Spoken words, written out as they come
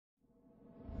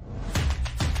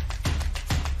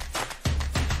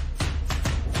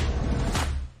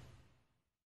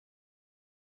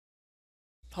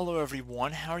Hello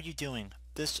everyone, how are you doing?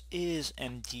 This is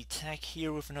MD Tech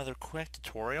here with another quick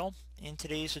tutorial. In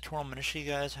today's tutorial I'm going to show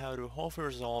you guys how to hopefully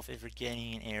resolve if you're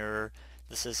getting an error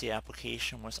that says the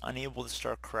application was unable to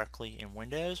start correctly in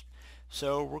Windows.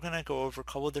 So we're going to go over a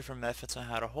couple of different methods on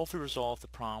how to hopefully resolve the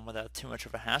problem without too much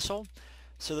of a hassle.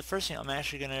 So the first thing I'm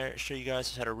actually going to show you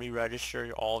guys is how to re-register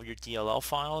all of your DLL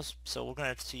files. So we're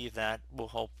going to see if that will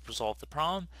help resolve the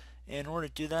problem. In order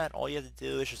to do that, all you have to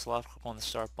do is just left click on the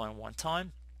start button one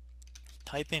time.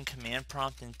 Type in command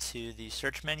prompt into the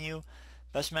search menu.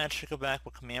 Best match to go back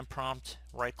with command prompt,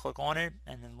 right click on it,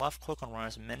 and then left click on run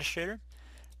as administrator.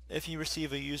 If you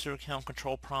receive a user account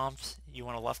control prompt, you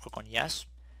want to left click on yes.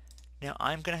 Now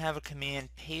I'm going to have a command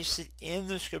pasted in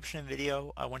the description of the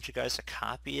video. I want you guys to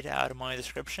copy it out of my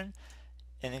description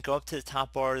and then go up to the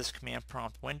top bar of this command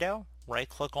prompt window, right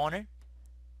click on it,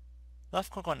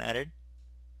 left click on edit,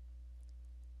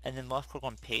 and then left click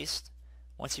on paste.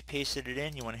 Once you pasted it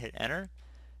in, you want to hit enter.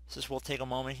 This will take a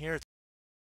moment here.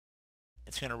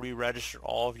 It's going to re-register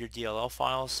all of your DLL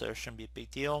files, so it shouldn't be a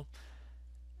big deal.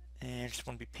 And just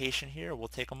want to be patient here. We'll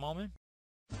take a moment.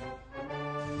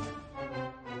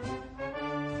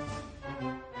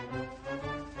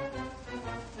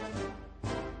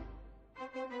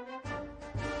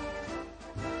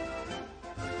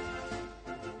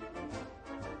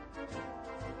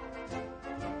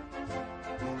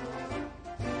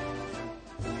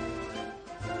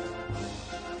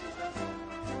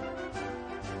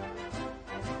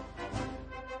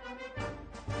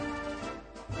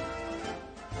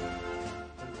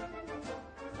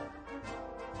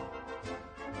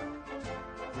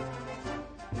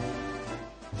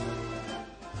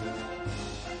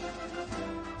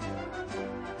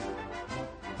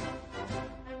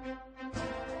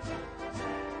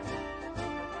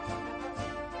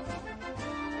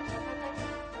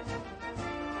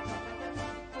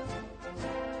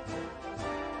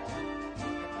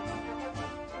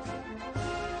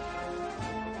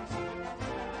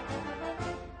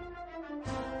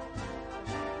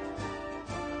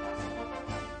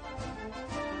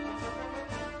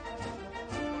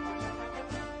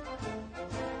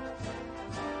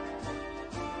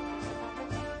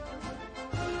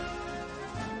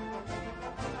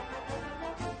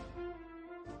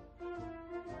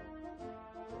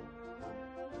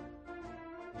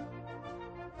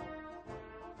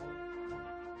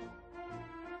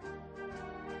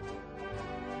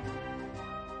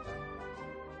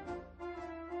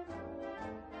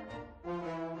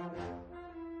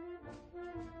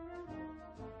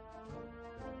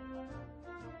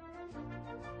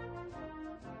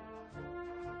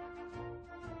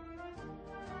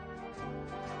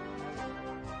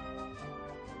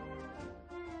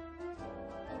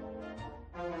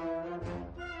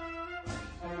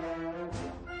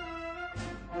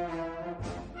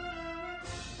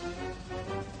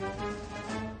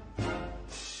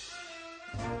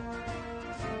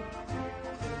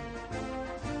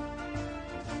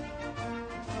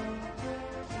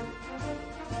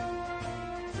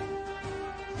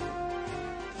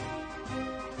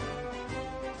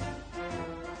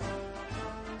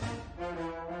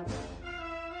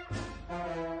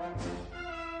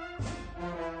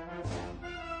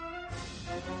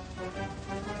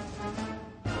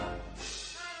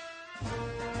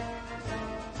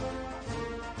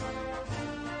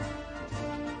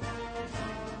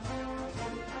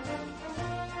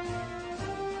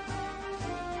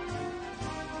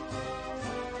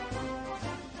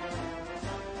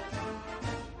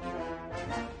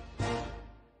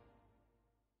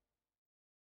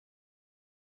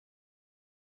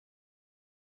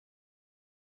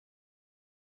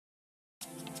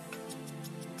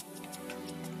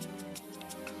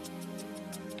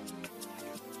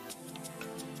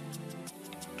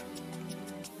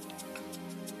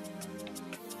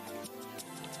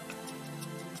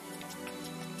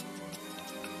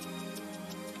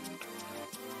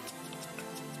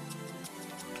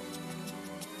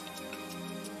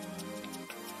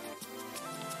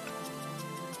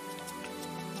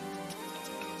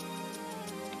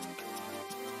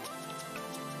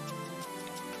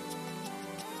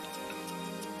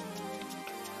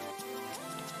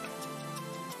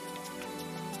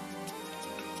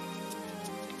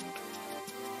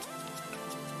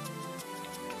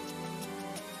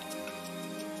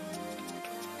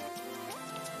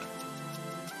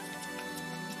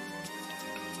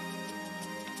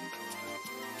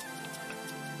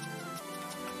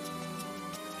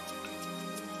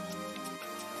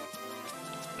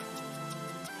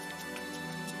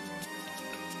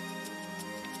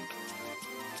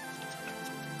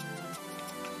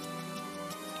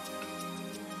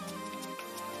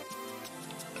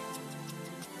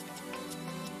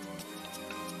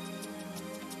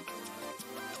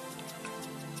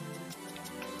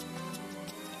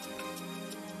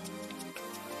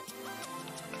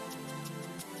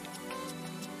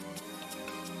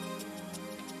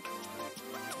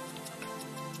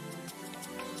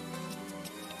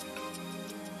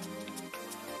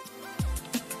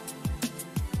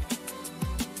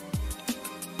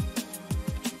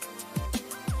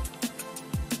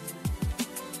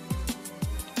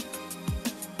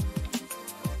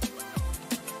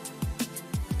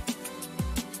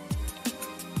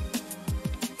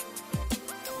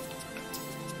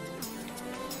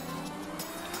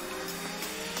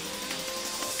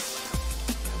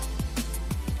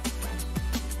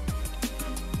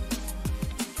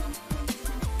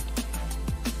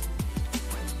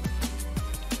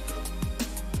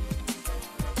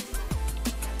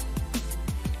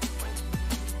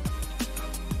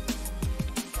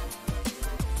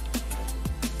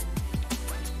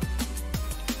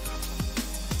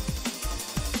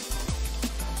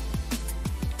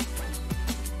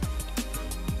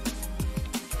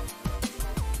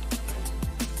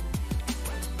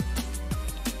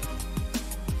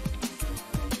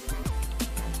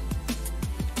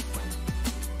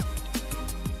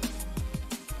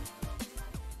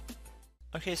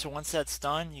 Okay, so once that's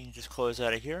done, you can just close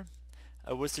out of here.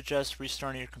 I would suggest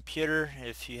restarting your computer.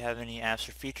 If you have any apps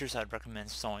or features, I'd recommend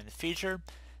installing the feature.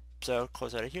 So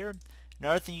close out of here.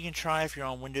 Another thing you can try if you're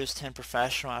on Windows 10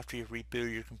 Professional after you've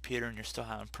rebooted your computer and you're still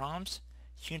having problems,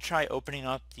 you can try opening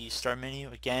up the Start menu.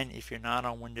 Again, if you're not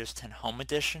on Windows 10 Home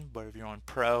Edition, but if you're on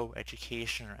Pro,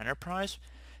 Education, or Enterprise,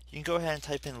 you can go ahead and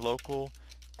type in local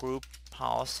group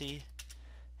policy.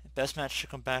 Best match should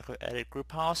come back with edit group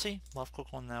policy. Left click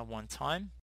on that one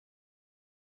time.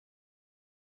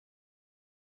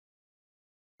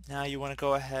 Now you want to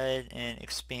go ahead and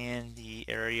expand the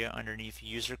area underneath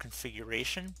user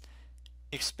configuration.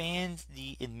 Expand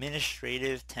the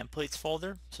administrative templates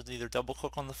folder. So either double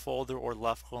click on the folder or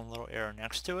left click on the little arrow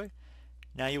next to it.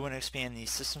 Now you want to expand the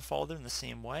system folder in the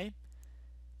same way.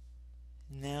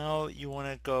 Now you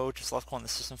want to go just left click on the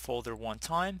system folder one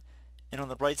time. And on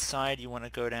the right side you want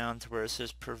to go down to where it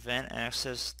says prevent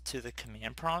access to the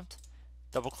command prompt.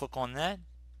 Double click on that.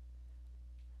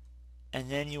 And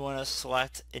then you want to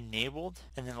select enabled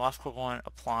and then left click on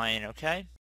apply and OK.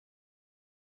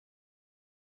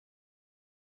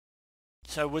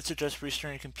 So I would suggest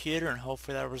restarting your computer and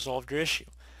hopefully that resolved your issue.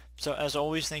 So as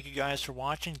always, thank you guys for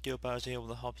watching. Do hope I was able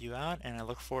to help you out, and I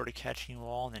look forward to catching you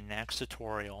all in the next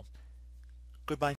tutorial. Goodbye.